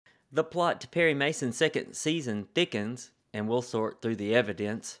The plot to Perry Mason's second season thickens, and we'll sort through the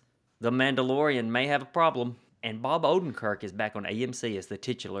evidence. The Mandalorian may have a problem, and Bob Odenkirk is back on AMC as the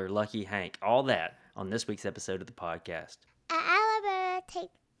titular Lucky Hank. All that on this week's episode of the podcast. Alabama take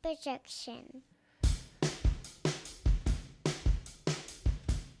projection.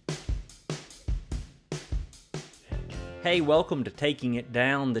 Hey, welcome to Taking It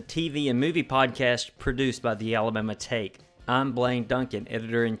Down, the TV and movie podcast produced by the Alabama Take. I'm Blaine Duncan,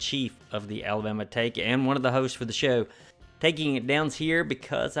 editor-in-chief of the Alabama Take and one of the hosts for the show. Taking It Down's here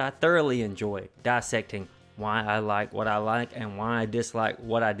because I thoroughly enjoy dissecting why I like what I like and why I dislike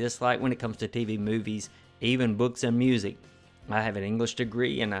what I dislike when it comes to TV, movies, even books and music. I have an English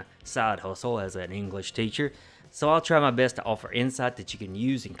degree and a side hustle as an English teacher, so I'll try my best to offer insight that you can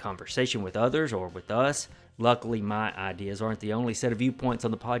use in conversation with others or with us. Luckily, my ideas aren't the only set of viewpoints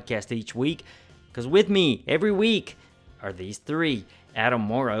on the podcast each week, because with me every week are these three. Adam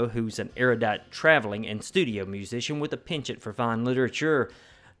Morrow, who's an erudite traveling and studio musician with a penchant for fine literature.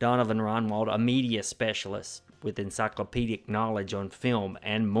 Donovan Ronwald, a media specialist with encyclopedic knowledge on film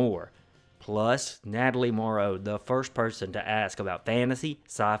and more. Plus, Natalie Morrow, the first person to ask about fantasy,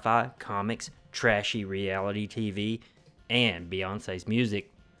 sci-fi, comics, trashy reality TV, and Beyonce's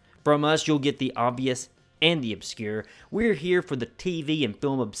music. From us, you'll get the obvious and the obscure. We're here for the TV and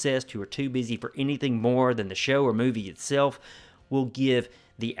film obsessed who are too busy for anything more than the show or movie itself. We'll give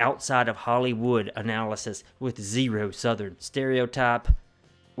the outside of Hollywood analysis with zero Southern stereotype.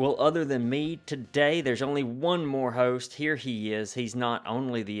 Well, other than me, today there's only one more host. Here he is. He's not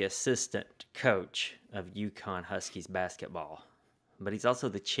only the assistant coach of UConn Huskies basketball, but he's also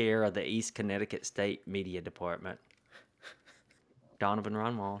the chair of the East Connecticut State Media Department. Donovan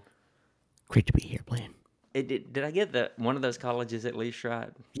Ronwald. Great to be here, Blaine. Did I get one of those colleges at least right?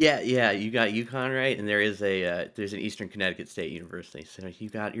 Yeah, you got UConn right, and there's an Eastern Connecticut State University, so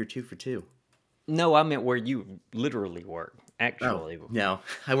you're 2 for 2. No, I meant where you literally work, actually. Oh, no,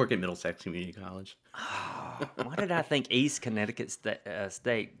 I work at Middlesex Community College. Why did I think East Connecticut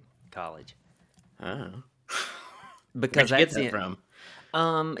State College? Oh. Because Where'd that's you get that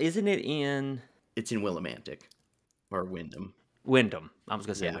from? Isn't it in? It's in Willimantic, or Wyndham. Wyndham. I was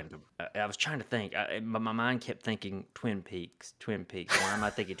going to say Yeah. Wyndham. I was trying to think. My mind kept thinking Twin Peaks. Why am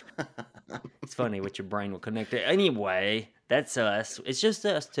I thinking? It's funny what your brain will connect it. Anyway, that's us. It's just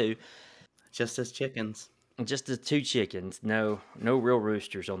us two. Just as chickens. Just the two chickens. No real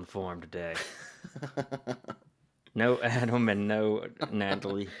roosters on the farm today. No Adam and no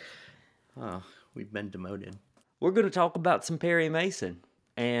Natalie. Oh, we've been demoted. We're going to talk about some Perry Mason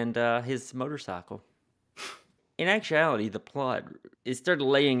and his motorcycle. In actuality, the plot, it started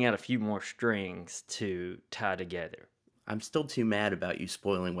laying out a few more strings to tie together. I'm still too mad about you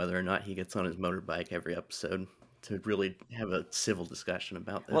spoiling whether or not he gets on his motorbike every episode to really have a civil discussion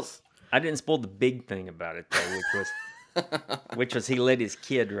about this. Well, I didn't spoil the big thing about it, though, which was he let his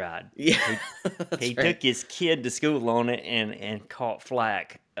kid ride. Yeah, He took his kid to school on it and caught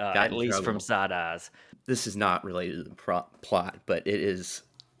flack, at least trouble. from side eyes. This is not related to the plot, but it is.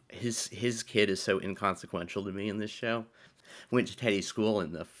 His kid is so inconsequential to me in this show. Went to Teddy's school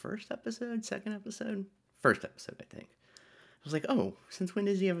in the first episode, I think. I was like, oh, since when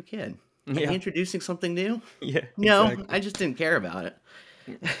does he have a kid? Are Yeah. he introducing something new? Yeah, No, exactly. I just didn't care about it.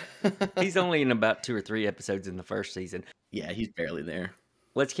 He's only in about 2 or 3 episodes in the first season. Yeah, he's barely there.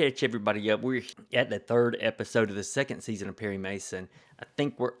 Let's catch everybody up. We're at the 3rd episode of the 2nd season of Perry Mason. I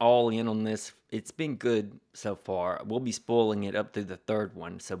think we're all in on this. It's been good so far. We'll be spoiling it up through the 3rd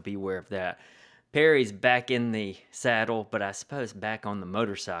one, so beware of that. Perry's back in the saddle, but I suppose back on the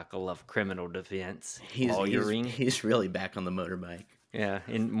motorcycle of criminal defense. Lawyering. He's really back on the motorbike. Yeah,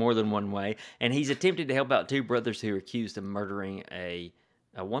 in more than one way. And he's attempted to help out 2 brothers who are accused of murdering a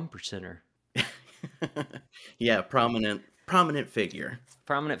 1%er. Yeah, prominent figure.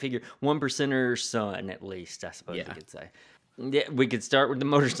 Prominent figure. 1%er's son, at least, I suppose Yeah. we could say. Yeah, we could start with the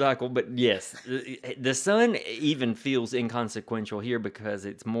motorcycle, but yes, the son even feels inconsequential here because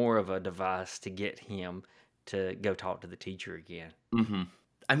it's more of a device to get him to go talk to the teacher again. Mm-hmm.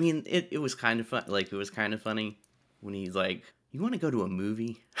 I mean, it was kind of fun. Like, it was kind of funny when he's like, "You want to go to a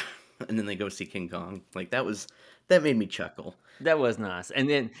movie?" And then they go see King Kong. Like, that made me chuckle. That was nice. And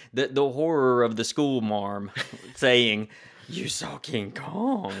then the horror of the school marm saying, "You saw King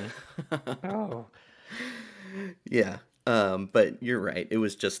Kong." Oh. Yeah. But you're right. It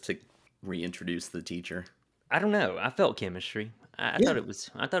was just to reintroduce the teacher. I don't know. I felt chemistry. I thought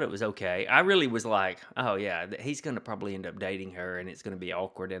it was okay. I really was like, oh yeah, he's gonna probably end up dating her, and it's gonna be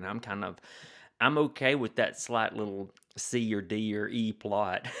awkward. And I'm okay with that slight little C or D or E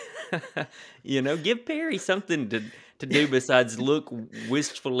plot. Give Perry something to do besides look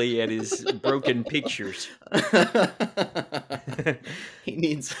wistfully at his broken pictures. he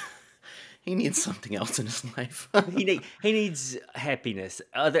needs he needs something else in his life. He needs happiness.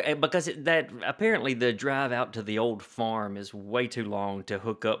 Because that apparently the drive out to the old farm is way too long to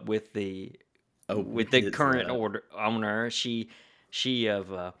hook up with the current owner. She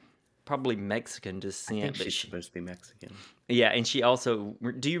of probably Mexican I descent, think but she's supposed to be Mexican. yeah, and she also.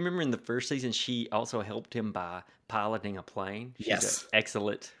 Do you remember in the first season she also helped him by piloting a plane? She's Yes. an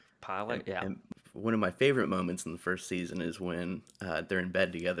excellent pilot. And one of my favorite moments in the first season is when they're in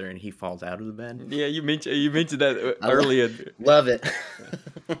bed together and he falls out of the bed. Yeah, you mentioned that earlier. Love it.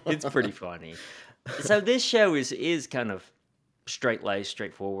 It's pretty funny. So this show is kind of straight-laced,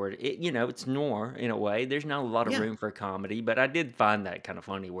 straightforward. It's noir in a way. There's not a lot of room for comedy, but I did find that kind of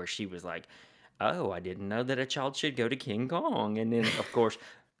funny where she was like, "Oh, I didn't know that a child should go to King Kong," and then of course,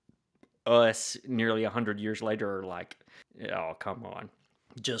 us nearly 100 years later are like, "Oh, come on."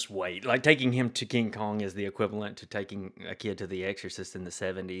 Just wait. Like taking him to King Kong is the equivalent to taking a kid to The Exorcist in the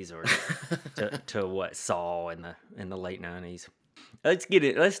 70s or to what Saw in the late 90s. Let's get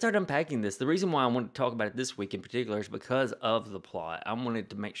it. Let's start unpacking this. The reason why I want to talk about it this week in particular is because of the plot. I wanted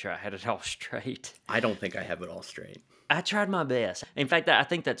to make sure I had it all straight. I don't think I have it all straight. I tried my best. In fact, I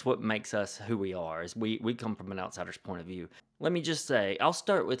think that's what makes us who we are, is we come from an outsider's point of view. Let me just say, I'll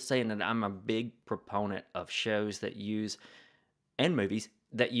start with saying that I'm a big proponent of shows that use, and movies,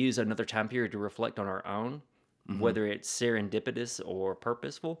 that use another time period to reflect on our own, whether it's serendipitous or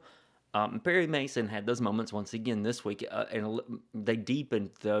purposeful. Perry Mason had those moments once again this week, and they deepened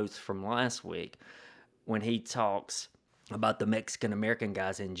those from last week when he talks about the Mexican-American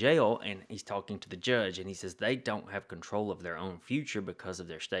guys in jail, and he's talking to the judge, and he says they don't have control of their own future because of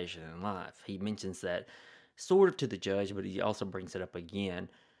their station in life. He mentions that sort of to the judge, but he also brings it up again.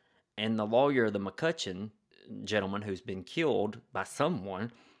 And the lawyer, the McCutcheon gentleman who's been killed by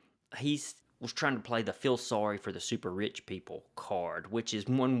someone, was trying to play the feel sorry for the super rich people card, which is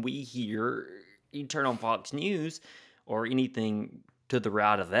when we hear, you turn on Fox News or anything to the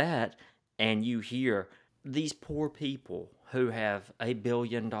right of that, and you hear these poor people who have $1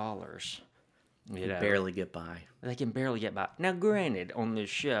 billion, Barely get by. they can barely get by. Now, granted, on this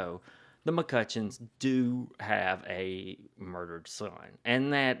show, the McCutcheons do have a murdered son,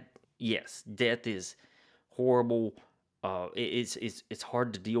 and that, yes, death is horrible. It's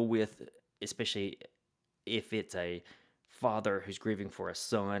hard to deal with, especially if it's a father who's grieving for a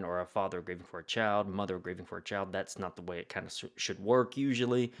son or a father grieving for a child, mother grieving for a child. That's not the way it kind of should work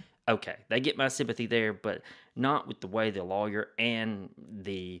usually. Okay, they get my sympathy there, but not with the way the lawyer and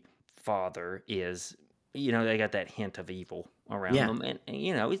the father is. They got that hint of evil around them. And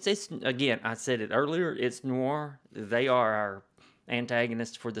it's again, I said it earlier, it's noir. They are our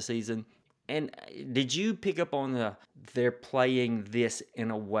antagonists for the season. And did you pick up on they're playing this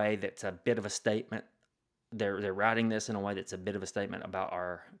in a way that's a bit of a statement? They're writing this in a way that's a bit of a statement about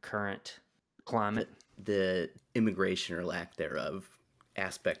our current climate. The immigration or lack thereof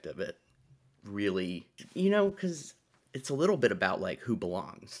aspect of it really, because it's a little bit about like who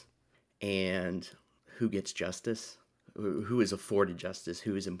belongs and who gets justice, who is afforded justice,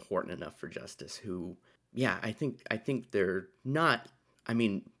 who is important enough for justice, I think they're not. I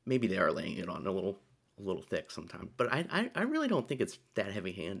mean, maybe they are laying it on a little thick sometimes, but I really don't think it's that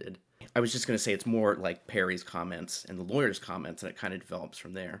heavy-handed. I was just going to say it's more like Perry's comments and the lawyer's comments, and it kind of develops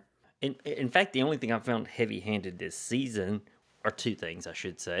from there. In fact, the only thing I found heavy-handed this season are two things, I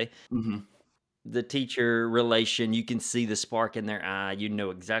should say. Mm-hmm. The teacher relation, you can see the spark in their eye. You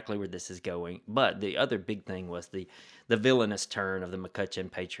know exactly where this is going. But the other big thing was the villainous turn of the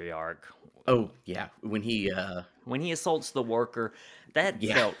McCutcheon patriarch. Oh, yeah. When he assaults the worker, that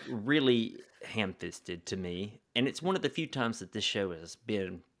felt really ham-fisted to me. And it's one of the few times that this show has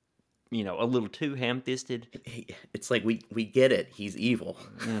been, a little too ham-fisted. It's like we get it. He's evil.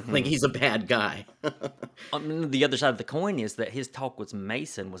 Mm-hmm. Like he's a bad guy. The other side of the coin is that his talk with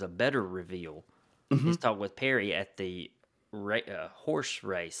Mason was a better reveal. Mm-hmm. His talk with Perry at the horse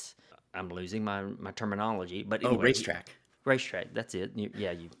race. I'm losing my terminology, but anyway, racetrack, that's it.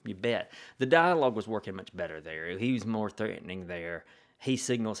 You bet. The dialogue was working much better there. He was more threatening there. He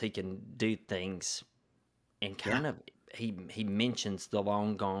signals he can do things, and kind of he mentions the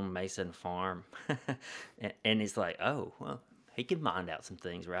long gone Mason farm, and it's like, oh well, he can find out some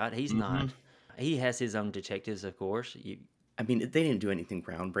things, right? He's not. He has his own detectives, of course. I mean, they didn't do anything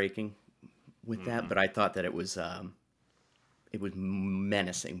groundbreaking with that, but I thought that it was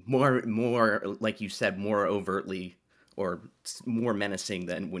menacing, more like you said, more overtly. Or more menacing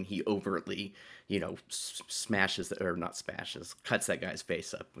than when he overtly, cuts that guy's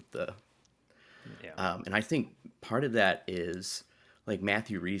face up with the Yeah. And I think part of that is like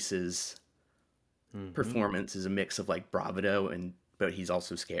Matthew Rhys's performance is a mix of like bravado but he's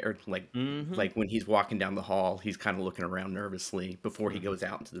also scared. Like when he's walking down the hall, he's kind of looking around nervously before he goes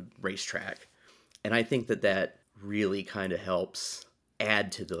out into the racetrack. And I think that really kind of helps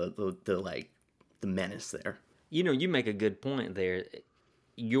add to the menace there. You make a good point there.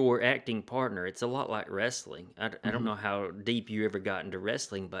 Your acting partner, it's a lot like wrestling. I don't know how deep you ever got into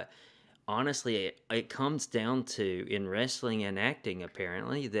wrestling, but honestly, it comes down to, in wrestling and acting,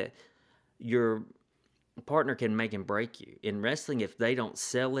 apparently, that your partner can make and break you. In wrestling, if they don't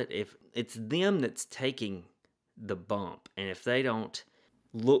sell it, if it's them that's taking the bump, and if they don't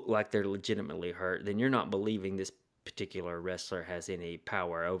look like they're legitimately hurt, then you're not believing this particular wrestler has any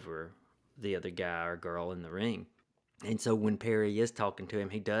power over the other guy or girl in the ring. And so when Perry is talking to him,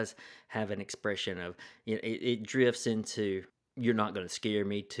 he does have an expression of, it drifts into, you're not going to scare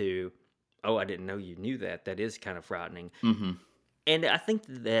me, to, oh, I didn't know you knew that. That is kind of frightening. Mm-hmm. And I think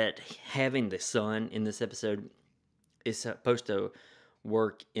that having the son in this episode is supposed to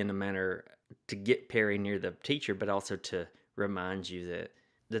work in a manner to get Perry near the teacher, but also to remind you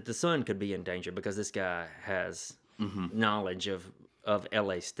that the son could be in danger because this guy has knowledge of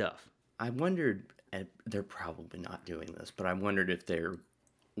LA stuff. I wondered, and they're probably not doing this, but I wondered if they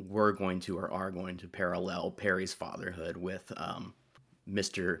were going to or are going to parallel Perry's fatherhood with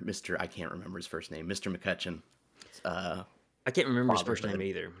Mr. I can't remember his first name, Mr. McCutcheon. I can't remember his first name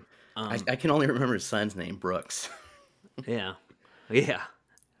either. I can only remember his son's name, Brooks. Yeah.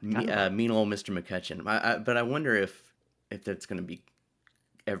 Mean old Mr. McCutcheon. But I wonder if that's going to be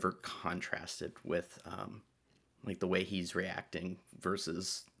ever contrasted with like the way he's reacting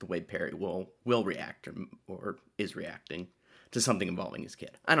versus the way Perry will react or is reacting to something involving his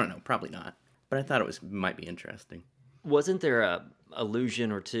kid. I don't know, probably not. But I thought it might be interesting. Wasn't there a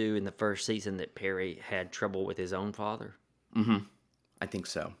allusion or two in the first season that Perry had trouble with his own father? Mm-hmm. I think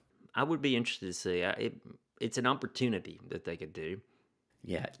so. I would be interested to see. It's an opportunity that they could do.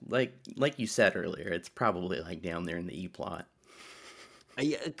 Yeah, like you said earlier, it's probably like down there in the E-plot.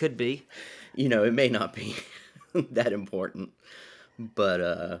 Yeah, it could be. It may not be that important,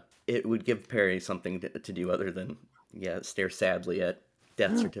 but it would give Perry something to do other than, stare sadly at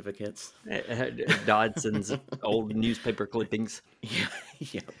death certificates. Dodson's old newspaper clippings. Yeah,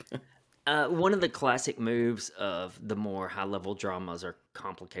 yep. One of the classic moves of the more high-level dramas or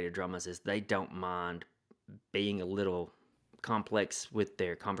complicated dramas is they don't mind being a little complex with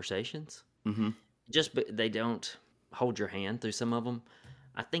their conversations. Mm-hmm. They don't hold your hand through some of them.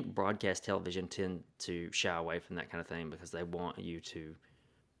 I think broadcast television tend to shy away from that kind of thing because they want you to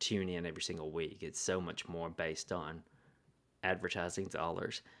tune in every single week. It's so much more based on advertising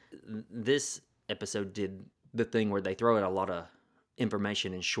dollars. This episode did the thing where they throw out a lot of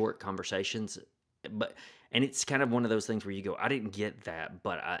information in short conversations, and it's kind of one of those things where you go, I didn't get that,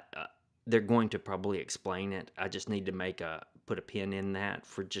 but they're going to probably explain it. I just need to put a pin in that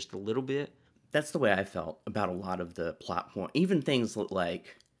for just a little bit. That's the way I felt about a lot of the plot point. Even things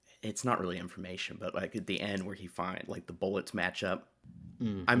like, it's not really information, but like at the end where he finds like the bullets match up.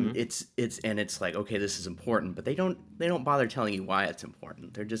 Mm-hmm. It's like, okay, this is important, but they don't bother telling you why it's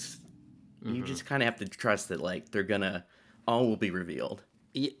important. They're just you just kind of have to trust that like all will be revealed.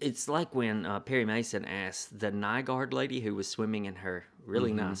 It's like when Perry Mason asked the Nygaard lady who was swimming in her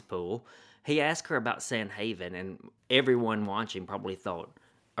really nice pool. He asked her about Sandhaven, and everyone watching probably thought,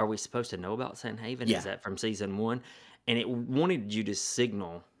 are we supposed to know about Sandhaven? Yeah. Is that from season 1? And it wanted to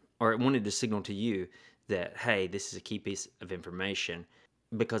signal to you that, hey, this is a key piece of information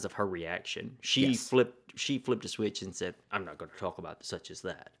because of her reaction. She flipped a switch and said, I'm not going to talk about such as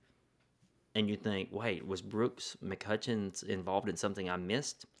that. And you think, wait, was Brooks McCutcheon involved in something I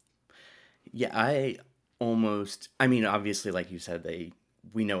missed? Yeah, obviously, like you said,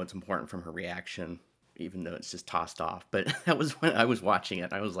 we know it's important from her reaction, even though it's just tossed off. But that was when I was watching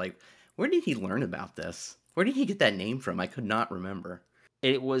it. I was like, where did he learn about this? Where did he get that name from? I could not remember.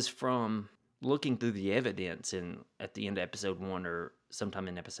 It was from looking through the evidence at the end of episode 1 or sometime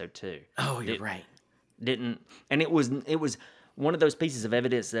in episode 2. Oh, you're right. And it was one of those pieces of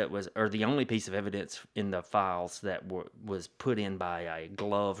evidence or the only piece of evidence in the files that was put in by a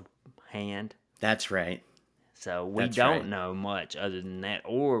gloved hand. That's right. So we don't know much other than that,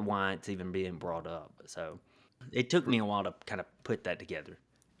 or why it's even being brought up. So it took me a while to kind of put that together.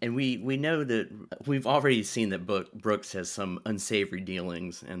 And we know that we've already seen that Brooks has some unsavory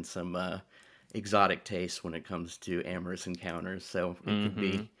dealings and some exotic tastes when it comes to amorous encounters. So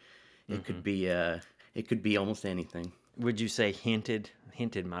it could be almost anything. Would you say hinted?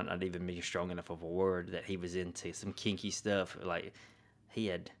 Hinted might not even be strong enough of a word that he was into some kinky stuff. Like he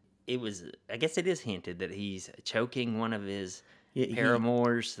had it was, I guess it is hinted that he's choking one of his Yeah,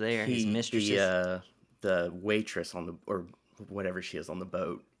 paramours there, his mistresses. The waitress on the, or whatever she is on the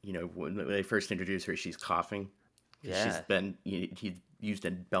boat. You know, when they first introduce her, she's coughing. Yeah, He used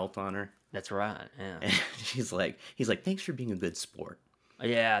a belt on her. that's right. Yeah, And he's like, thanks for being a good sport.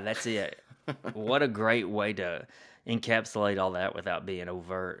 yeah, that's it. What a great way to encapsulate all that without being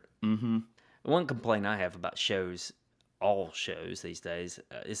overt. Mm-hmm. One complaint I have about shows, all shows these days,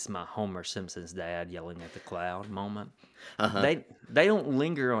 is my Homer Simpson's dad yelling at the cloud moment. Uh-huh. They don't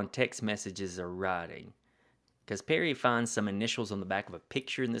linger on text messages or writing. Because Perry finds some initials on the back of a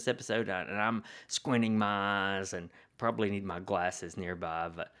picture in this episode, and I'm squinting my eyes and probably need my glasses nearby.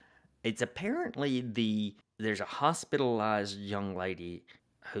 But it's apparently there's a hospitalized young lady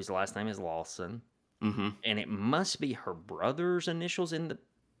whose last name is Lawson, Mm-hmm. and it must be her brother's initials in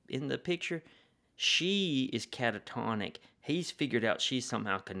the picture. She is catatonic. He's figured out she's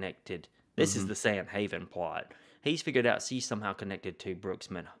somehow connected. This is the Sand Haven plot. He's figured out she's somehow connected to Brooks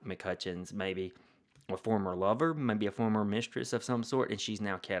McCutcheon's, maybe a former lover, maybe a former mistress of some sort, and she's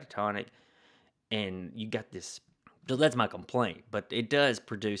now catatonic. And you got this. So that's my complaint, but it does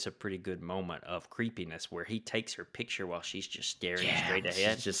produce a pretty good moment of creepiness where he takes her picture while she's just staring straight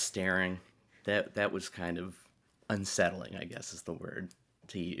ahead. She's just staring. That was kind of unsettling, I guess is the word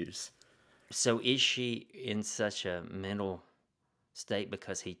to use. So is she in such a mental state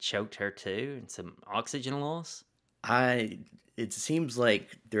because he choked her too and some oxygen loss? It seems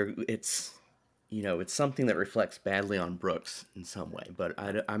like it's something that reflects badly on Brooks in some way, but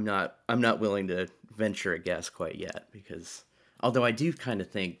I'm not willing to venture a guess quite yet, because although I do kind of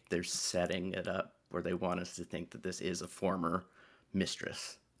think they're setting it up where they want us to think that this is a former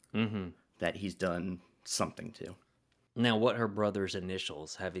mistress that he's done something to. Now, what her brother's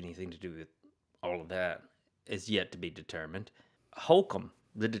initials have anything to do with all of that is yet to be determined. Holcomb,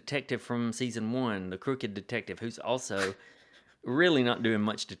 the detective from season 1, the crooked detective, who's also really not doing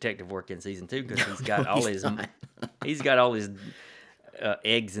much detective work in season 2 because he's got all his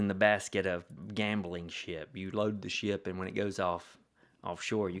eggs in the basket of gambling ship. You load the ship, and when it goes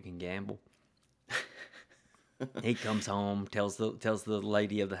offshore, you can gamble. He comes home, tells the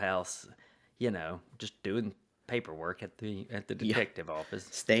lady of the house, just doing paperwork at the detective office.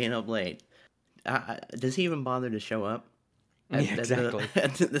 Staying up late. Does he even bother to show up Exactly.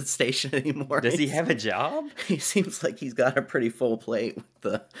 at the station anymore? Does he have a job? He seems like he's got a pretty full plate with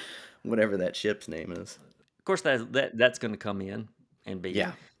the whatever that ship's name is. Of course, that's going to come in and be.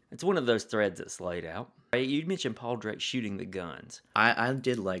 Yeah. It's one of those threads that's laid out. You mentioned Paul Drake shooting the guns. I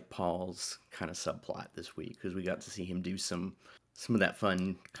did like Paul's kind of subplot this week because we got to see him do some of that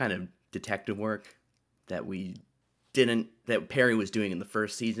fun kind of detective work that that Perry was doing in the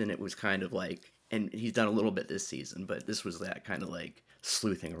first season. It was kind of like, and he's done a little bit this season, but this was that kind of like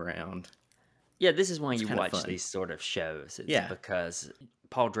sleuthing around. Yeah, this is why you kind of watch fun. these sort of shows. It's because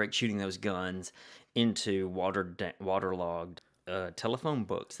Paul Drake shooting those guns into waterlogged telephone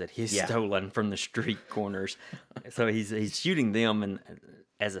books that he's stolen from the street corners. So he's shooting them and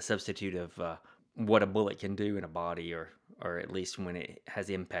as a substitute of what a bullet can do in a body, or at least when it has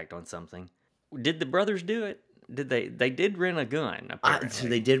impact on something. Did the brothers do it? Did they did rent a gun, apparently. So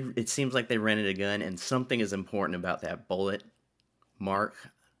they did. It seems like they rented a gun, and something is important about that bullet mark.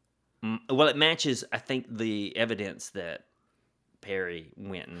 Well, it matches, I think, the evidence that Perry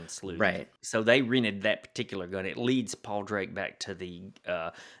went and slew. Right. So they rented that particular gun. It leads Paul Drake back to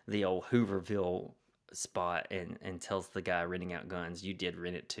the old Hooverville spot and tells the guy renting out guns, you did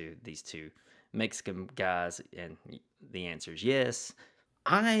rent it to these two Mexican guys, and the answer is yes.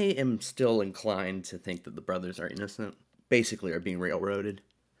 I am still inclined to think that the brothers are innocent. Basically, are being railroaded.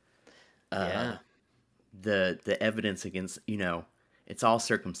 Yeah. The evidence against, it's all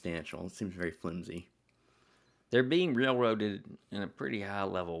circumstantial. It seems very flimsy. They're being railroaded in a pretty high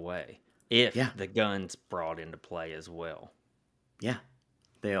level way, if the gun's brought into play as well. Yeah,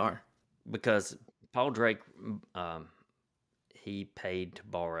 they are. Because Paul Drake, he paid to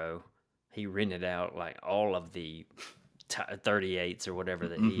borrow. He rented out like all of the 38s or whatever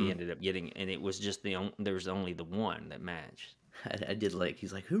that he ended up getting, and it was just there was only the one that matched. I did like,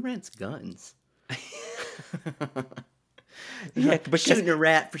 he's like, who rents guns? Yeah, because shooting a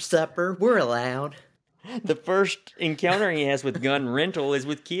rat for supper, we're allowed. The first encounter he has with gun rental is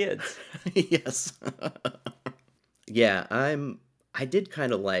with kids. Yes. Yeah, I did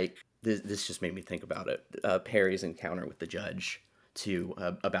kind of like this. Just made me think about it. Perry's encounter with the judge too,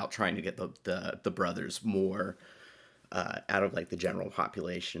 about trying to get the brothers more out of like the general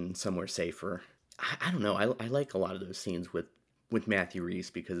population, somewhere safer. I don't know. I like a lot of those scenes with Matthew Rhys,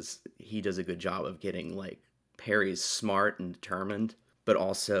 because he does a good job of getting like Perry's smart and determined, but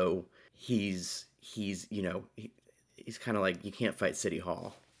also he's he's kind of like, you can't fight City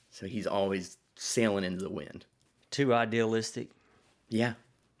Hall, so he's always sailing into the wind. Too idealistic. Yeah,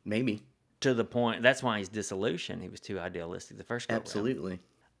 maybe. To the point, that's why he's disillusioned. He was too idealistic the first go around. Absolutely.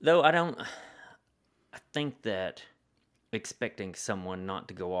 Though I think that expecting someone not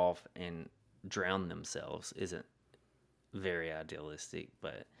to go off and drown themselves isn't very idealistic,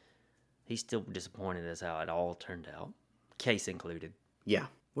 but he's still disappointed as how it all turned out, case included. Yeah.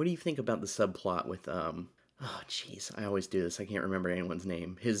 What do you think about the subplot with oh jeez, I always do this. I can't remember anyone's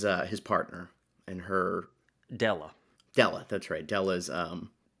name. His partner and her Della, that's right. Della's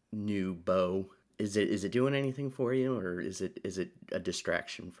new beau. Is it doing anything for you, or is it a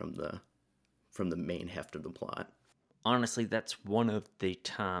distraction from the main heft of the plot? Honestly, that's one of the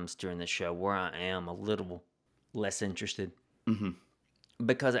times during the show where I am a little less interested. Mm-hmm.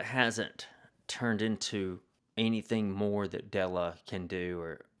 Because it hasn't turned into anything more that Della can do,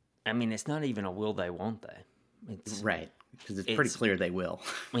 or I mean, it's not even a will they, won't they? It's Right, because it's pretty clear they will.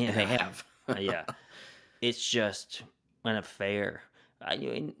 Yeah, and they have. Yeah, it's just an affair.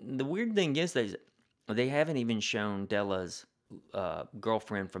 The weird thing is they haven't even shown Della's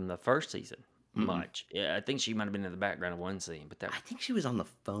girlfriend from the first season much. Yeah, I think she might have been in the background of one scene, but I think she was on the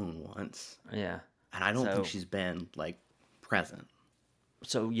phone once. Yeah, and I don't think she's been like present.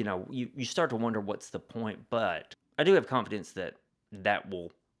 So, you start to wonder what's the point, but I do have confidence that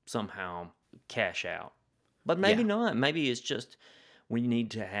will somehow cash out. But maybe not. Maybe it's just we need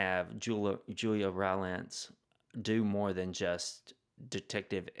to have Julia Rylance do more than just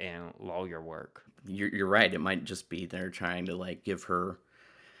detective and lawyer work. You're right. It might just be they're trying to like give her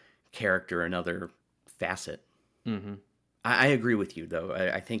character another facet. Mm-hmm. I agree with you, though.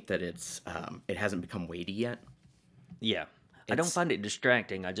 I think that it hasn't become weighty yet. Yeah. I don't find it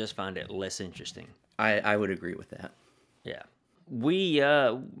distracting. I just find it less interesting. I would agree with that. Yeah. We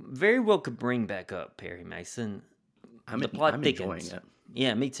very well could bring back up Perry Mason. I'm thickens. enjoying it.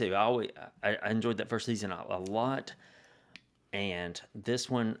 Yeah, me too. I enjoyed that first season a lot. And this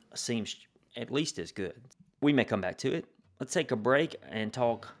one seems at least as good. We may come back to it. Let's take a break and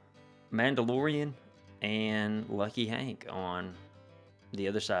talk Mandalorian and Lucky Hank on the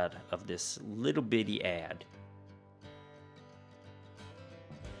other side of this little bitty ad.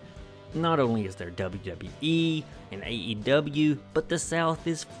 Not only is there WWE and AEW, but the South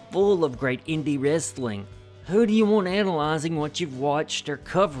is full of great indie wrestling. Who do you want analyzing what you've watched or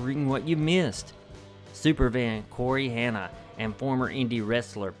covering what you missed? Supervan Corey Hanna and former indie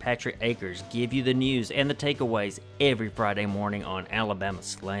wrestler Patrick Akers give you the news and the takeaways every Friday morning on Alabama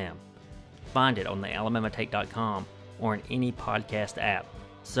Slam. Find it on the alabamatate.com or in any podcast app.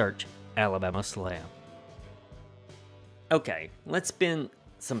 Search Alabama Slam. Okay, let's spend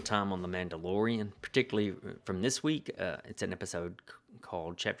some time on The Mandalorian, particularly from this week. It's an episode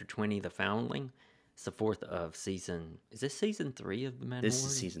called Chapter 20, The Foundling. It's the fourth of season... Is this season 3 of The Mandalorian? This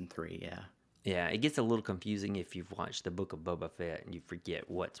is season 3, yeah. Yeah, it gets a little confusing if you've watched the Book of Boba Fett and you forget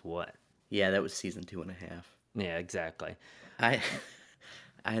what's what. Yeah, that was season 2.5. Yeah, exactly. I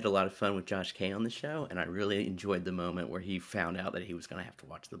had a lot of fun with Josh Kay on the show, and I really enjoyed the moment where he found out that he was going to have to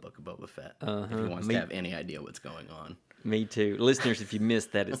watch the Book of Boba Fett if he wants to have any idea what's going on. Me too. Listeners, if you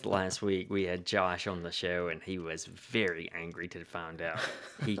missed that, it's last week. We had Josh on the show, and he was very angry to find out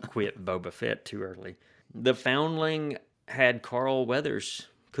he quit Boba Fett too early. The Foundling had Carl Weathers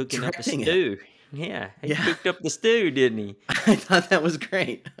cooking up the stew. Yeah, he cooked up the stew, didn't he? I thought that was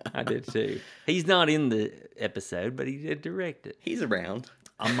great. I did too. He's not in the episode, but he did direct it. He's around.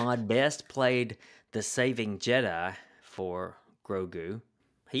 Ahmad Best played the Saving Jedi for Grogu.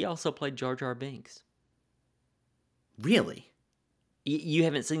 He also played Jar Jar Binks. Really? You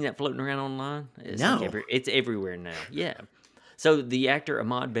haven't seen that floating around online? No. It's everywhere now. Yeah. So the actor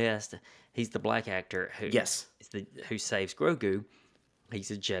Ahmad Best, he's the black actor who saves Grogu. He's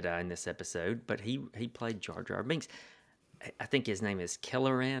a Jedi in this episode, but he played Jar Jar Binks. I think his name is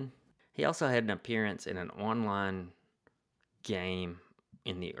Kelleran. He also had an appearance in an online game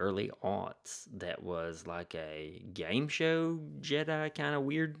in the early aughts that was like a game show Jedi kind of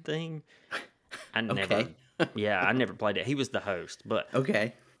weird thing. I never played it. He was the host, but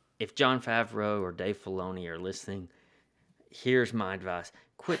if Jon Favreau or Dave Filoni are listening, here's my advice: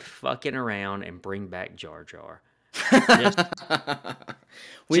 quit fucking around and bring back Jar Jar.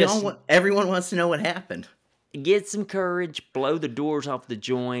 Everyone wants to know what happened. Get some courage, blow the doors off the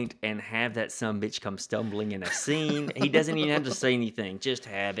joint, and have that sumbitch come stumbling in a scene. He doesn't even have to say anything. Just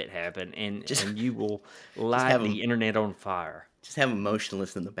have it happen, and you will light the internet on fire. Just have him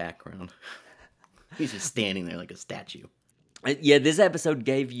motionless in the background. He's just standing there like a statue. Yeah, this episode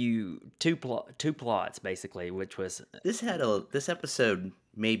gave you two plots basically, which was This episode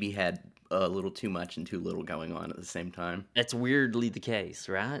maybe had a little too much and too little going on at the same time. that's weirdly the case,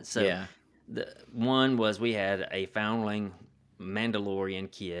 right? So Yeah. the one was we had a foundling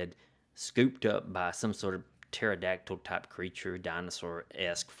Mandalorian kid scooped up by some sort of pterodactyl type creature,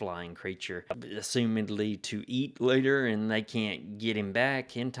 dinosaur-esque flying creature, assumedly to eat later, and they can't get him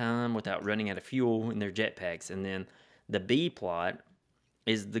back in time without running out of fuel in their jetpacks. And then the B plot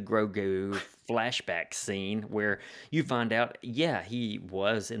is the Grogu flashback scene where you find out, yeah, he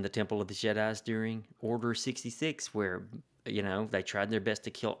was in the Temple of the Jedis during Order 66, where, they tried their best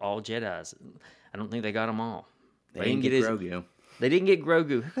to kill all Jedis. I don't think they got them all. They didn't get Grogu. They didn't get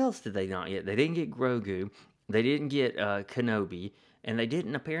Grogu. Who else did they not get? They didn't get Grogu. They didn't get Kenobi. And they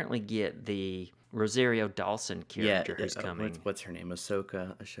didn't apparently get the Rosario Dawson character who's coming. What's her name?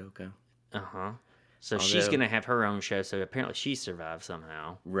 Ashoka. Uh-huh. So she's going to have her own show, so apparently she survived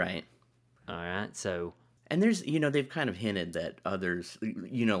somehow. Right. All right, so... And there's, they've kind of hinted that others,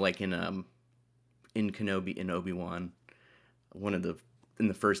 like in Kenobi and Obi-Wan, in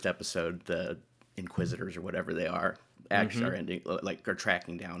the first episode, the Inquisitors or whatever they are, actually are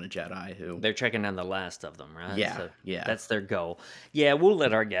tracking down a Jedi who... They're tracking down the last of them, right? Yeah, so yeah. That's their goal. Yeah, we'll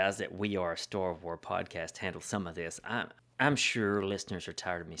let our guys that We Are a Star Wars podcast handle some of this. I'm sure listeners are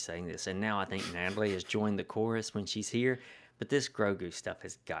tired of me saying this, and now I think Natalie has joined the chorus when she's here, but this Grogu stuff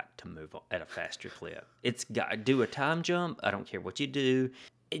has got to move on at a faster clip. It's got to do a time jump. I don't care what you do.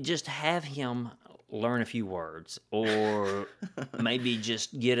 Just have him learn a few words, or maybe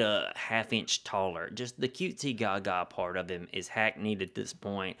just get a half-inch taller. Just the cutesy gaga part of him is hackneyed at this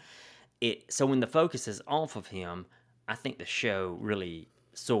point. So when the focus is off of him, I think the show really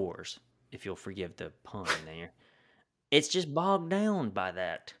soars, if you'll forgive the pun there. It's just bogged down by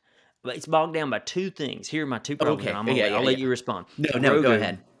that. It's bogged down by two things. Here are my two problems. Okay. I'll let you respond. No, go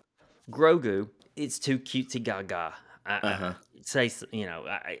ahead. Grogu, it's too cutesy gaga.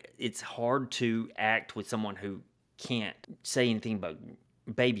 It's hard to act with someone who can't say anything but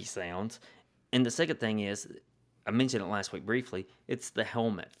baby sounds. And the second thing is, I mentioned it last week briefly, it's the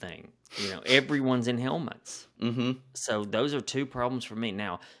helmet thing. Everyone's in helmets. Mm-hmm. So those are two problems for me.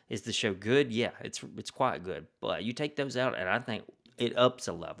 Now, is the show good? Yeah, it's quite good. But you take those out, and I think it ups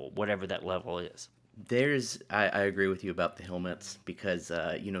a level, whatever that level is. I agree with you about the helmets because,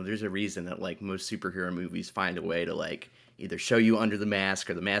 there's a reason that, like, most superhero movies find a way to, like, either show you under the mask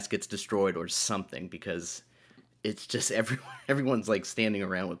or the mask gets destroyed or something because it's just everyone's, like, standing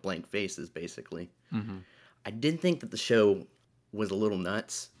around with blank faces, basically. Mm-hmm. I did think that the show was a little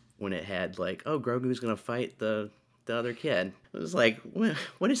nuts when it had, like, oh, Grogu's going to fight the other kid. It was like,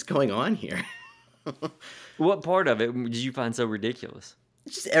 what is going on here? What part of it did you find so ridiculous?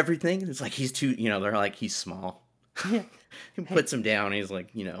 It's just everything. It's like he's too, they're like, he's small. Yeah. He puts him down. He's like,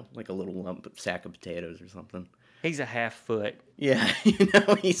 like a little sack of potatoes or something. He's a half foot. Yeah,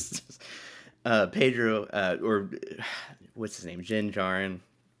 he's just, Pedro, or what's his name? Jin Djarin.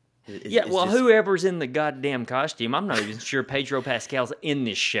 Whoever's in the goddamn costume, I'm not even sure Pedro Pascal's in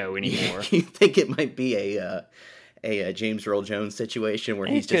this show anymore. You think it might be a James Earl Jones situation where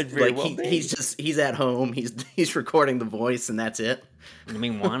he's just like he's at home, he's recording the voice and that's it. I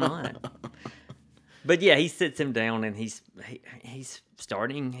mean, why not? But yeah, he sits him down and he's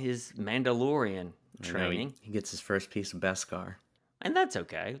starting his Mandalorian training. He gets his first piece of Beskar. And that's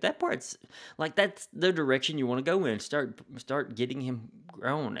okay. That part's like that's the direction you want to go in. Start getting him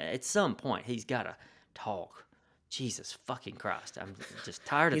grown. At some point, he's got to talk. Jesus fucking Christ! I'm just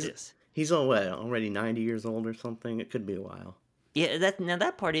tired of this. He's already 90 years old or something. It could be a while. Yeah,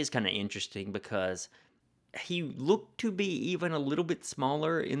 that part is kind of interesting because he looked to be even a little bit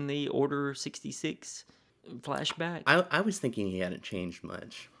smaller in the Order 66 flashback. I was thinking he hadn't changed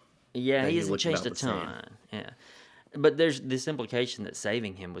much. Yeah, he hasn't changed a ton. Yeah. But there's this implication that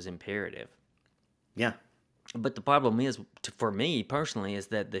saving him was imperative. Yeah. But the problem is, for me personally, is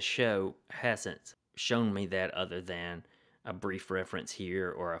that the show hasn't shown me that other than a brief reference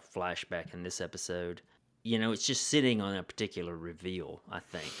here or a flashback in this episode. It's just sitting on a particular reveal, I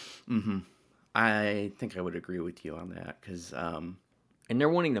think. Mm-hmm. I think I would agree with you on that, because... and they're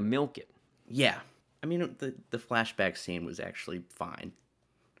wanting to milk it. Yeah. I mean, the flashback scene was actually fine.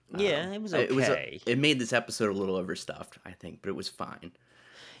 Yeah, it was okay. It made this episode a little overstuffed, I think, but it was fine.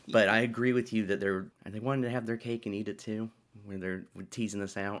 But I agree with you that they wanted to have their cake and eat it too, where they're teasing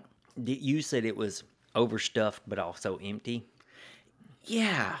us out. You said it was overstuffed, but also empty.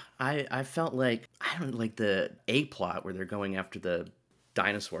 Yeah, I felt like the A plot where they're going after the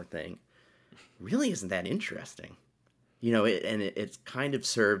dinosaur thing really isn't that interesting. It kind of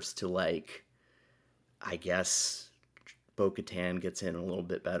serves to, like, I guess, Bo-Katan gets in a little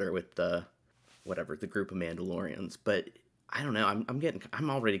bit better with the group of Mandalorians. But I don't know. I'm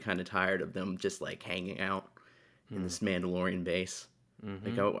already kind of tired of them just like hanging out in this Mandalorian base.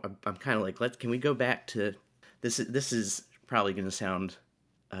 Like I'm kind of like, can we go back to this? This is probably going to sound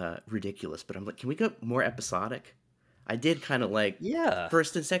ridiculous, but I'm like, can we go more episodic? I did kind of like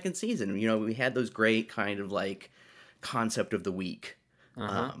first and second season. You know, we had those great kind of like concept of the week.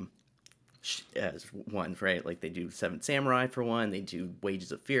 As ones, right? Like they do Seven Samurai for one, they do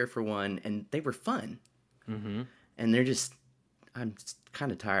Wages of Fear for one, and they were fun. And they're just, I'm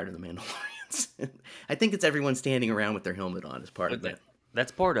kind of tired of the Mandalorians. I think it's everyone standing around with their helmet on as part of it.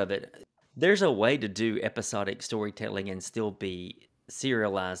 That's part of it. There's a way to do episodic storytelling and still be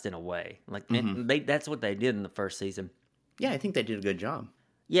serialized in a way. Like and that's what they did in the first season. Yeah, I think they did a good job.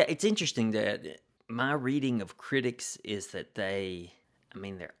 Yeah, it's interesting that my reading of critics is that they're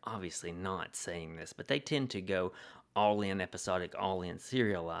obviously not saying this, but they tend to go all in episodic, all in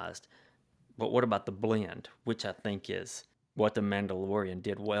serialized. But what about the blend, which I think is what The Mandalorian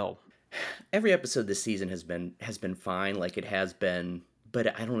did well? Every episode this season has been fine, like it has been,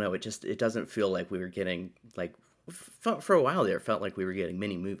 but I don't know, it doesn't feel like we were getting, like, for a while there, it felt like we were getting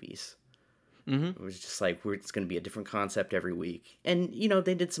mini movies. It was just like, it's going to be a different concept every week. And, you know,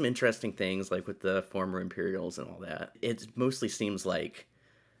 they did some interesting things, like with the former Imperials and all that. It mostly seems like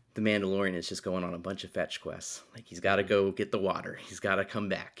the Mandalorian is just going on a bunch of fetch quests. Like, he's got to go get the water. He's got to come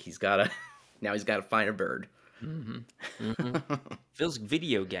back. Now he's got to find a bird. Feels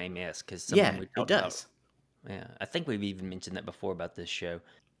video game-esque. It does. Yeah, I think we've even mentioned that before about this show.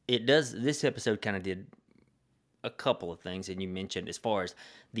 It does. This episode kind of did a couple of things, and you mentioned as far as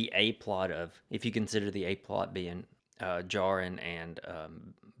the A-plot of, if you consider the A-plot being Jaren and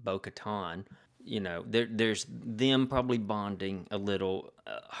Bo-Katan, you know, there's them probably bonding a little,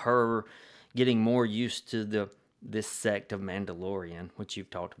 her getting more used to this sect of Mandalorian, which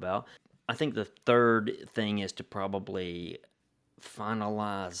you've talked about. I think the third thing is to probably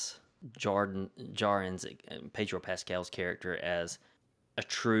finalize Jaren's, Pedro Pascal's character as a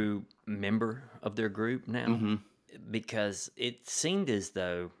true member of their group now. Because it seemed as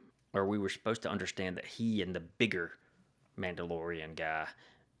though, or we were supposed to understand that he and the bigger Mandalorian guy,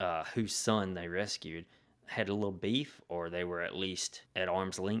 whose son they rescued, had a little beef, or they were at least at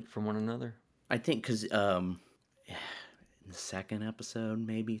arm's length from one another. I think because in the second episode,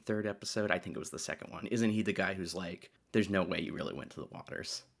 maybe third episode, I think it was the second one. Isn't he the guy who's like, there's no way you really went to the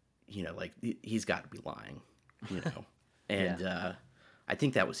waters? You know, like, he's got to be lying, you know? And I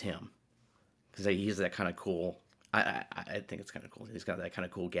think that was him. Because he's that kind of cool... I think it's kind of cool. He's got that kind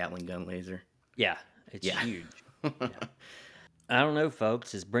of cool Gatling gun laser. Yeah, it's huge. I don't know,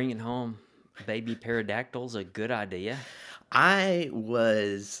 folks. Is bringing home baby pterodactyls a good idea? That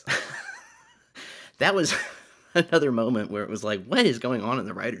was another moment where it was like, what is going on in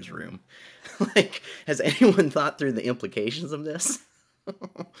the writer's room? Like, has anyone thought through the implications of this?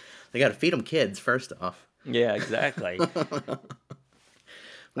 They got to feed them kids, first off. Yeah, exactly.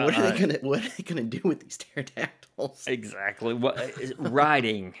 What are they gonna do with these pterodactyls? Exactly.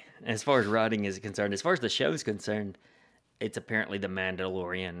 Writing, as far as writing is concerned, as far as the show is concerned, it's apparently the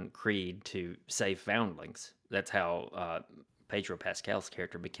Mandalorian creed to save foundlings. That's how Pedro Pascal's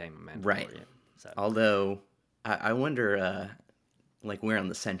character became a Mandalorian. Right. So. Although, I wonder, like, where on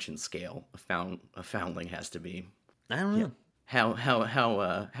the sentience scale a foundling has to be. I don't know.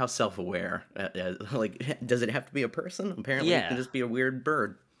 How self-aware? Like, does it have to be a person? Apparently, it can just be a weird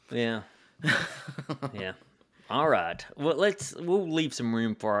bird. Yeah. Yeah. All right. Well, we'll leave some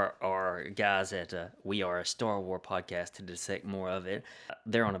room for our guys at We Are a Star Wars podcast to dissect more of it.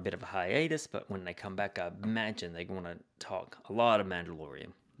 They're on a bit of a hiatus, but when they come back, I imagine they're going to talk a lot of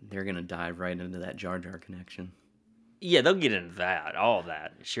Mandalorian. They're going to dive right into that Jar Jar connection. Yeah, they'll get into that, all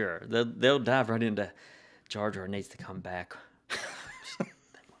that, sure. They'll dive right into Jar Jar needs to come back.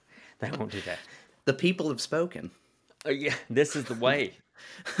 They won't do that. The people have spoken. Yeah, this is the way.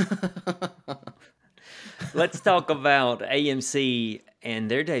 Let's talk about AMC and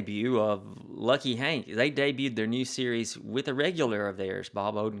their debut of Lucky Hank. They debuted their new series with a regular of theirs,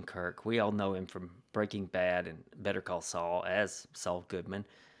 Bob Odenkirk. We all know him from Breaking Bad and Better Call Saul as Saul Goodman.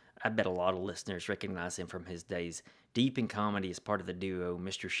 I bet a lot of listeners recognize him from his days deep in comedy as part of the duo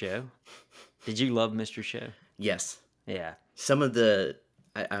Mr. Show. Did you love Mr. Show? Yes. Yeah. Some of the...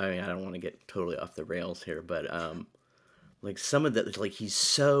 I mean, I don't want to get totally off the rails here, but like some of the, like, he's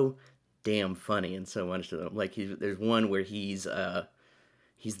so damn funny in so much of them. Like, there's one where he's the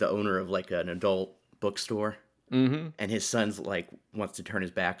owner of like an adult bookstore, and his son's like wants to turn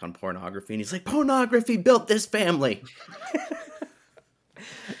his back on pornography, and he's like, pornography built this family.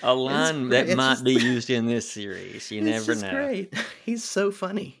 A line that It's might just- be used in this series. You It's never just know. great. He's so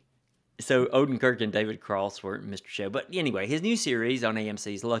funny. So Odenkirk and David Cross were Mr. Show. But anyway, his new series on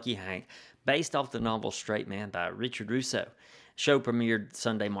AMC's Lucky Hank, based off the novel Straight Man by Richard Russo. Show premiered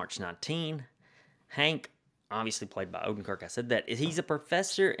Sunday, March 19. Hank, obviously played by Odenkirk, I said that. He's a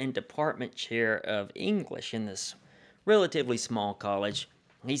professor and department chair of English in this relatively small college.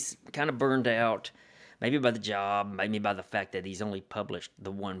 He's kind of burned out, maybe by the job, maybe by the fact that he's only published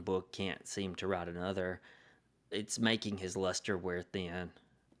the one book, can't seem to write another. It's making his luster wear thin.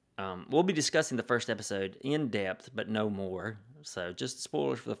 We'll be discussing the first episode in depth, but no more. So just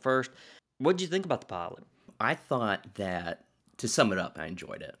spoilers for the first. What did you think about the pilot? I thought that, to sum it up, I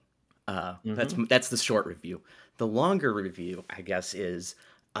enjoyed it. That's the short review. The longer review, I guess, is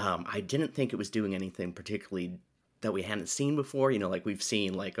I didn't think it was doing anything particularly that we hadn't seen before. You know, like we've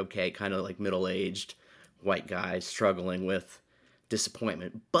seen, like, okay, kind of like middle-aged white guys struggling with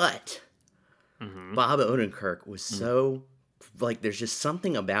disappointment. But Bob Odenkirk was so, like, there's just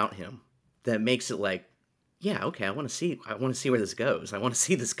something about him that makes it like, yeah, okay, I want to see where this goes. I want to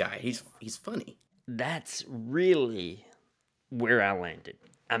see this guy. He's funny. That's really where I landed.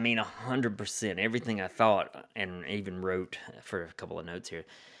 I mean, 100%. Everything I thought, and even wrote for a couple of notes here.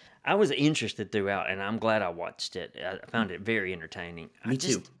 I was interested throughout, and I'm glad I watched it. I found it very entertaining. Me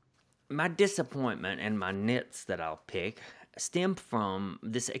too. My disappointment and my nits that I'll pick stem from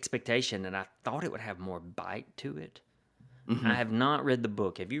this expectation that I thought it would have more bite to it. I have not read the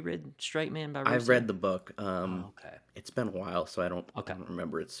book. Have you read Straight Man by Russo? I've read the book. Okay. It's been a while, so I don't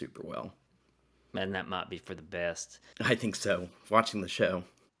remember it super well. And that might be for the best. I think so. Watching the show.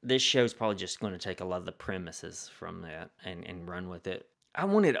 This show's probably just going to take a lot of the premises from that and run with it. I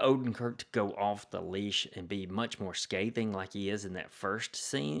wanted Odenkirk to go off the leash and be much more scathing like he is in that first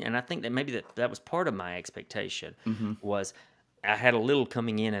scene. And I think that maybe that was part of my expectation was I had a little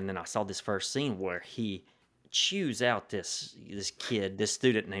coming in, and then I saw this first scene where he chews out this kid, this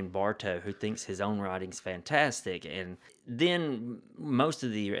student named Bartow, who thinks his own writing's fantastic. And then most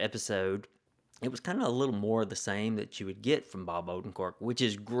of the episode, it was kind of a little more of the same that you would get from Bob Odenkirk, which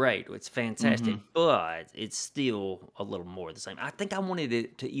is great. It's fantastic, but it's still a little more of the same. I think I wanted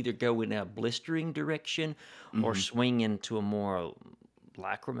it to either go in a blistering direction or swing into a more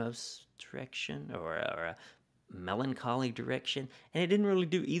lachrymose direction or a melancholy direction, and it didn't really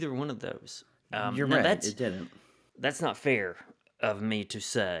do either one of those. You're now right, it didn't. That's not fair of me to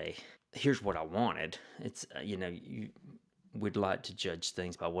say, here's what I wanted. It's, you would like to judge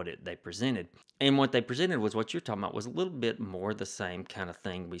things by what they presented. And what they presented was what you're talking about was a little bit more the same kind of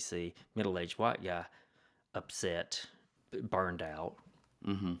thing we see middle-aged white guy upset, burned out.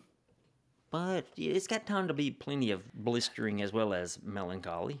 But it's got time to be plenty of blistering as well as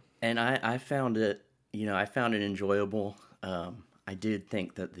melancholy. And I found it, I found it enjoyable. I did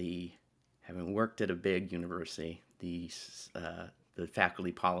think that having worked at a big university, the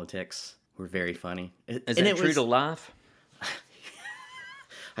faculty politics were very funny. Is that true to life?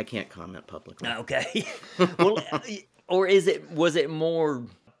 I can't comment publicly. Okay. Well, or was it more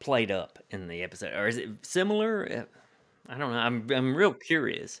played up in the episode, or is it similar? I don't know. I'm real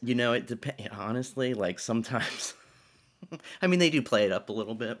curious. It depends. Honestly, like sometimes, I mean, they do play it up a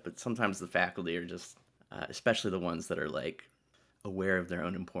little bit, but sometimes the faculty are just, especially the ones that are like aware of their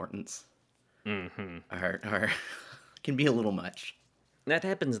own importance, are can be a little much. That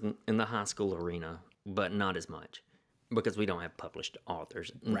happens in the high school arena, but not as much, because we don't have published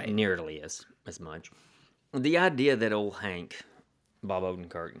authors nearly as much. The idea that old Hank, Bob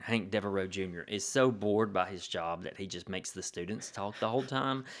Odenkirk, Hank Devereaux Jr., is so bored by his job that he just makes the students talk the whole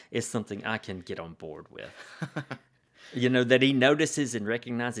time is something I can get on board with. That he notices and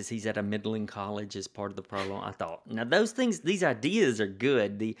recognizes he's at a middling college is part of the problem. I thought, now these ideas are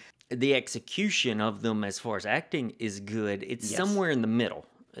good. The execution of them as far as acting is good. It's somewhere in the middle.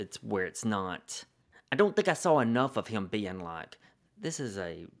 It's where it's not. I don't think I saw enough of him being like, this is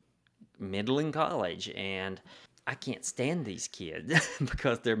a middling college and I can't stand these kids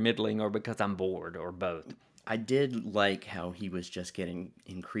because they're middling or because I'm bored or both. I did like how he was just getting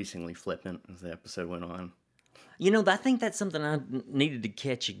increasingly flippant as the episode went on. I think that's something I needed to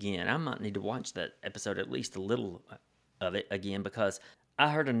catch again. I might need to watch that episode, at least a little of it again, because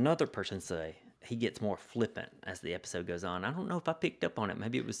I heard another person say he gets more flippant as the episode goes on. I don't know if I picked up on it.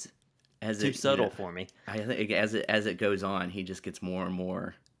 Maybe it was too subtle for me. I think as it goes on, he just gets more and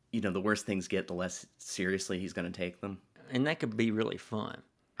more. The worse things get, the less seriously he's going to take them. And that could be really fun.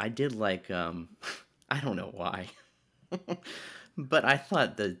 I did like, I don't know why, but I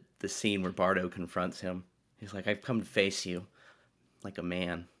thought the scene where Bardo confronts him, he's like, I've come to face you like a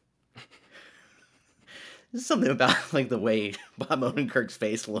man. There's something about like the way Bob Odenkirk's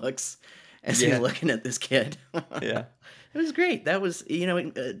face looks as he's looking at this kid. Yeah. It was great. That was,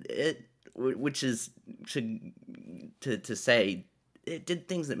 which is to say, it did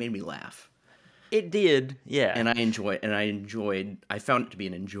things that made me laugh. It did, yeah. And I found it to be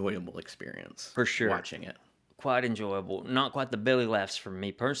an enjoyable experience. For sure. Watching it. Quite enjoyable. Not quite the belly laughs for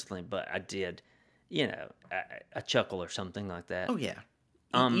me personally, but I did, a chuckle or something like that. Oh, yeah.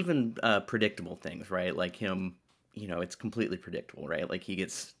 Even predictable things, right? Like him, it's completely predictable, right? Like he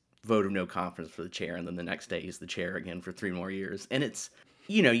gets vote of no confidence for the chair, and then the next day he's the chair again for 3 more years. And it's,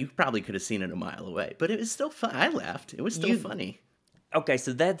 you probably could have seen it a mile away, but it was still fun. I laughed. It was still funny. Okay,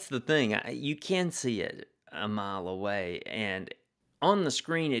 so that's the thing. You can see it a mile away, and on the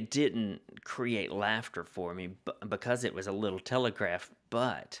screen it didn't create laughter for me because it was a little telegraphed,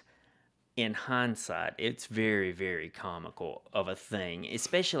 but in hindsight, it's very, very comical of a thing,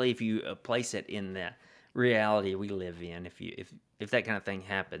 especially if you place it in the reality we live in. If that kind of thing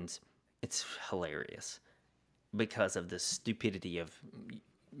happens, it's hilarious because of the stupidity of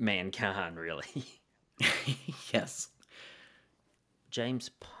mankind, really. Yes.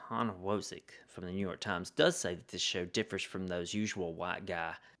 James Ponwozik from the New York Times does say that this show differs from those usual white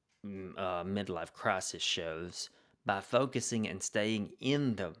guy midlife crisis shows by focusing and staying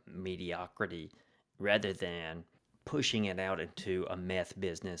in the mediocrity rather than pushing it out into a meth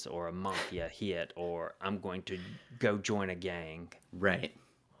business or a mafia hit or I'm going to go join a gang. Right.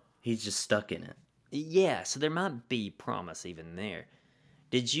 He's just stuck in it. Yeah, so there might be promise even there.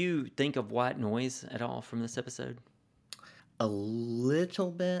 Did you think of white noise at all from this episode? A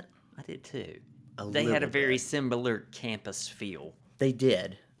little bit. I did too. A They had a little very bit. similar campus feel. They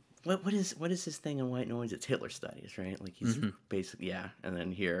did. What is his thing in White Noise? It's Hitler Studies, right? Like he's basically, yeah. And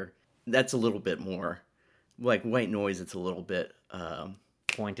then here, that's a little bit more like White Noise. It's a little bit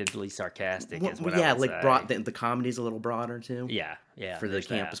Pointedly sarcastic is what yeah, I would like say. the comedy's a little broader too. Yeah, For the there's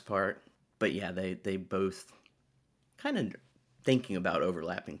campus that. part. But yeah, they both kind of thinking about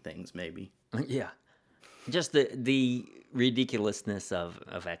overlapping things, maybe. Yeah. Just the ridiculousness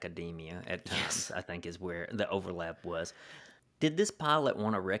of academia at times, I think, is where the overlap was. Did this pilot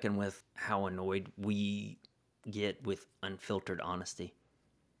want to reckon with how annoyed we get with unfiltered honesty?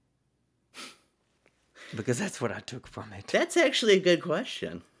 Because that's what I took from it. That's actually a good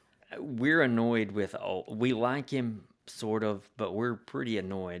question. We're annoyed with, we like him, sort of, but we're pretty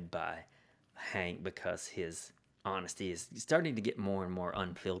annoyed by Hank because his honesty is starting to get more and more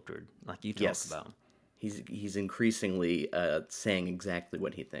unfiltered, like you talked about. He's increasingly saying exactly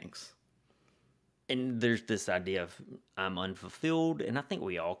what he thinks. And there's this idea of I'm unfulfilled, and I think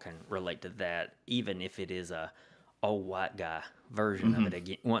we all can relate to that, even if it is a old white guy version of it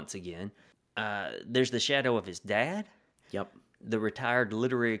again. Once again, there's the shadow of his dad, Yep. the retired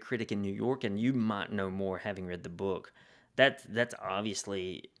literary critic in New York, and you might know more having read the book. That's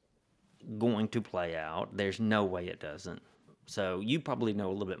obviously going to play out. There's no way it doesn't. So you probably know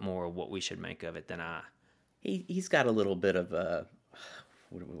a little bit more of what we should make of it than I. He's got a little bit of a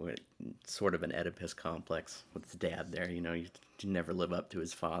sort of an Oedipus complex with his dad there. You never live up to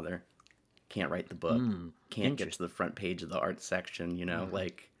his father. Can't write the book. Can't get to the front page of the art section.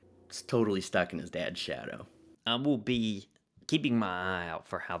 Like it's totally stuck in his dad's shadow. I will be keeping my eye out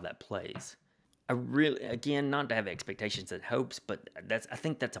for how that plays. I really, again, not to have expectations and hopes, but I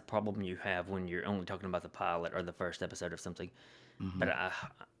think that's a problem you have when you're only talking about the pilot or the first episode of something. But I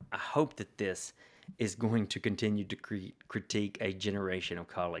hope that this is going to continue to critique a generation of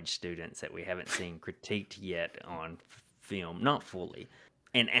college students that we haven't seen critiqued yet on film, not fully,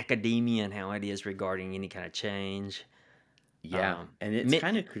 and academia and how it is regarding any kind of change. Yeah, and it's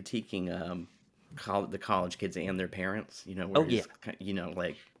kind of critiquing the college kids and their parents.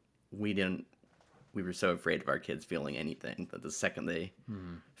 Like we were so afraid of our kids feeling anything that the second they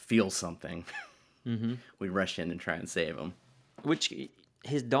feel something, we rush in and try and save them. Which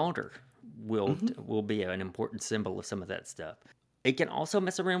his daughter will be an important symbol of some of that stuff. It can also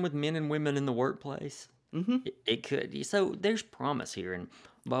mess around with men and women in the workplace. It could. So there's promise here, and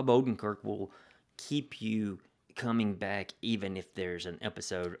Bob Odenkirk will keep you coming back even if there's an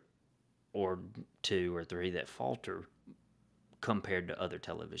episode or 2 or 3 that falter compared to other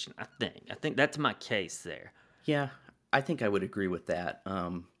television. I think that's my case there. Yeah, I think I would agree with that.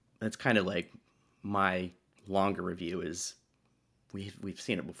 That's kind of like my longer review is we've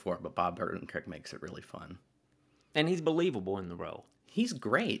seen it before, but Bob Odenkirk makes it really fun. And he's believable in the role. He's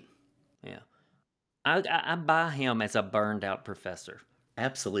great. Yeah. I buy him as a burned out professor.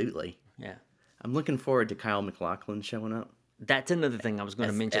 Absolutely. Yeah. I'm looking forward to Kyle MacLachlan showing up. That's another thing I was going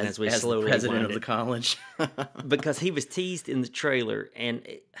to mention as we as slowly the president wind of the it. college. Because he was teased in the trailer, and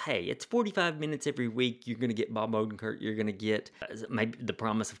hey, it's 45 minutes every week. You're going to get Bob Odenkirk. You're going to get maybe the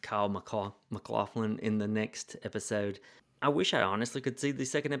promise of Kyle MacLachlan in the next episode. I wish I honestly could see the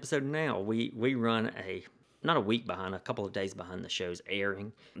second episode now. We run not a week behind, a couple of days behind the show's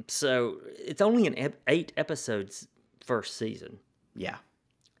airing. So it's only an 8 episodes first season. Yeah.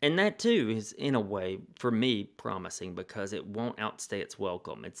 And that, too, is, in a way, for me, promising because it won't outstay its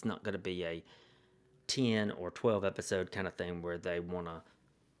welcome. It's not going to be a 10 or 12 episode kind of thing where they want to...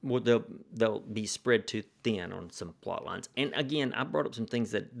 Well, they'll be spread too thin on some plot lines. And, again, I brought up some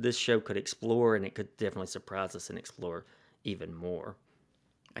things that this show could explore, and it could definitely surprise us and explore even more.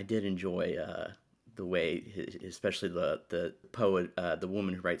 I did enjoy the way, especially the poet, the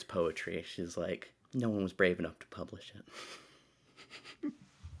woman who writes poetry. She's like, no one was brave enough to publish it.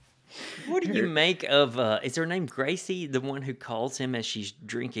 What do you make of, is her name Gracie, the one who calls him as she's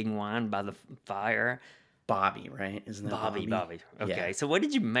drinking wine by the fire? Bobby, right? Isn't that Bobby. Okay, Yeah. so what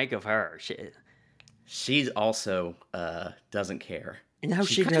did you make of her? She's also doesn't care. No,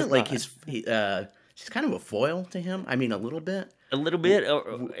 she kinda does like not. she's kind of a foil to him. I mean, a little bit. A little bit,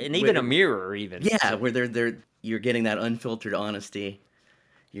 and even a mirror, even. Yeah, where you're getting that unfiltered honesty.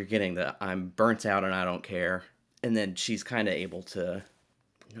 You're getting the I'm burnt out and I don't care. And then she's kind of able to,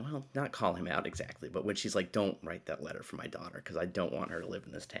 well, not call him out exactly, but when she's like, don't write that letter for my daughter because I don't want her to live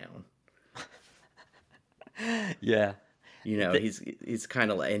in this town. Yeah. You know, he's kind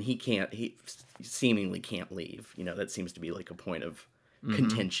of like, and he seemingly can't leave. You know, that seems to be like a point of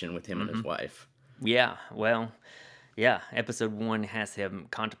contention with him and his wife. Yeah, well, yeah, episode 1 has him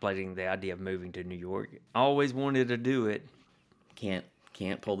contemplating the idea of moving to New York. Always wanted to do it. Can't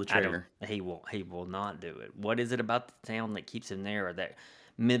pull the trigger. He will not do it. What is it about the town that keeps him there, or that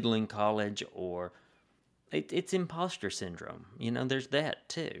middling college, or it's imposter syndrome? You know, there's that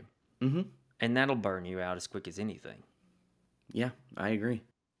too. Mm-hmm. And that'll burn you out as quick as anything. Yeah, I agree.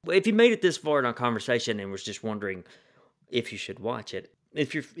 Well, if you made it this far in our conversation and was just wondering if you should watch it,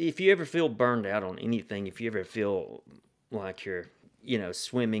 if you ever feel burned out on anything, if you ever feel like you're,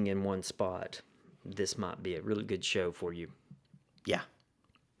 swimming in one spot, this might be a really good show for you. Yeah.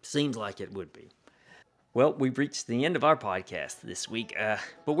 Seems like it would be. Well, we've reached the end of our podcast this week,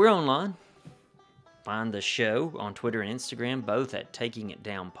 but we're online. Find the show on Twitter and Instagram, both at Taking It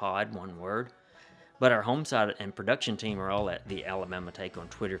Down Pod, one word. But our home side and production team are all at The Alabama Take on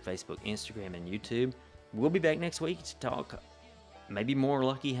Twitter, Facebook, Instagram, and YouTube. We'll be back next week to talk maybe more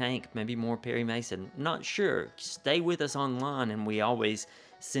Lucky Hank, maybe more Perry Mason. Not sure. Stay with us online, and we always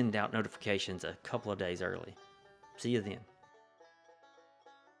send out notifications a couple of days early. See you then.